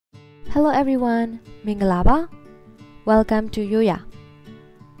Hello everyone, Mingalaba. Welcome to Yuya.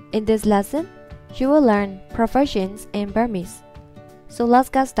 In this lesson, you will learn professions in Burmese. So let's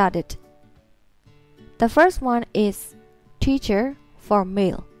get started. The first one is teacher for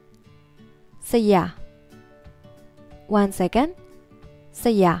male. Saya. 1 second.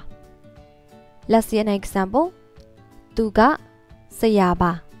 Saya. Let's see an example. Tuga saya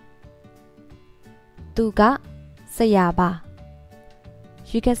ba. Tuga saya ba.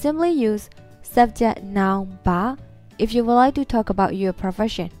 You can simply use subject noun ba if you would like to talk about your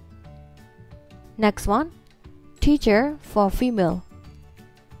profession. Next one, teacher for female.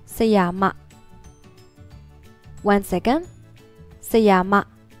 Saya ma. 1 second. Saya ma.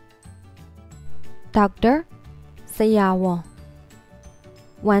 Doctor. Saya wo.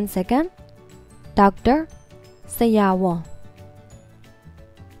 1 second. Doctor. Saya wo.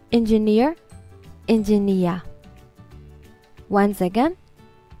 Engineer. Engineer. 1 second.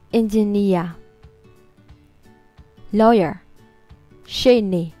 Engineer. Lawyer.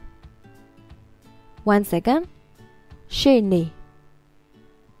 Shani. 1 second. Shani.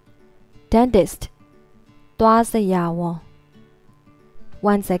 Dentist. Tua saya wo.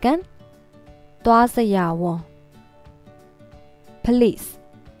 1 second. Tua saya wo. Police.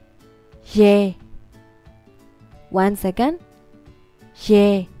 Ye. 1 second.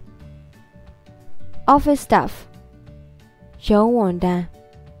 Ye. Office staff. 有网单.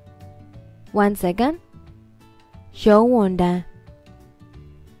 1 second. 有网单.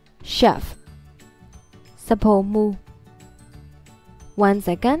 Chef. Sapomu. 1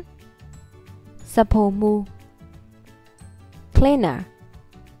 second. Sapomu. Cleaner.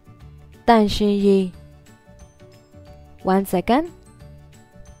 但是一. 1 second.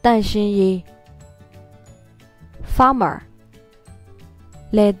 但是一. Farmer.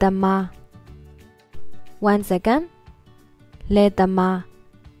 累的吗? 1 second. 累的吗?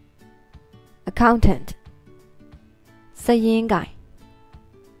 Accountant. 是应该.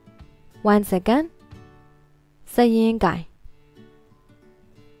 1 second. 是应该.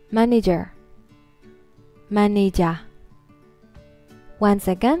 Manager. Manager. 1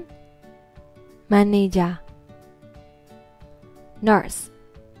 second. Manager. Nurse.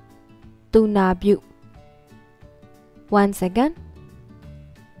 သူနာပြု. 1 second.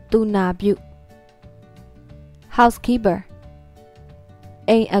 သူနာပြု. Housekeeper.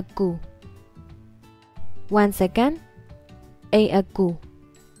 အိမ်အကူ. 1 second. အိမ်အကူ.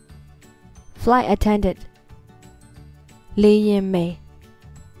 Flight attendant. လေယာဉ်မယ်.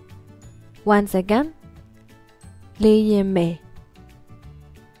 1 second. လေယာဉ်မယ်.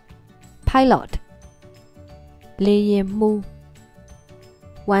 Pilot. လေယာဉ်မှူး.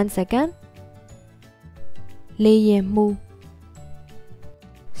 1 second. လေယာဉ်မှူး.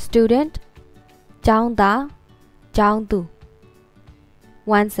 Student. ကျောင်းသား ကျောင်းသူ.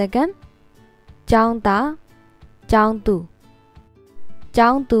 1 second. ကျောင်းသား ကျောင်းသူ. ကျော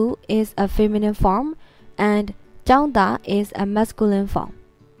င်းသူ is a feminine form and ကျောင်းသား is a masculine form.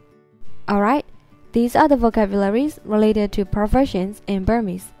 Alright, these are the vocabularies related to professions in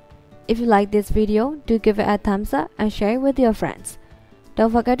Burmese. If you like this video, do give it a thumbs up and share it with your friends.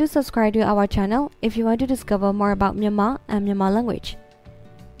 Don't forget to subscribe to our channel if you want to discover more about Myanmar and Myanmar language.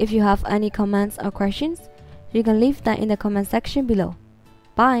 If you have any comments or questions, you can leave them in the comment section below.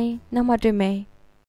 Bye! Namaste.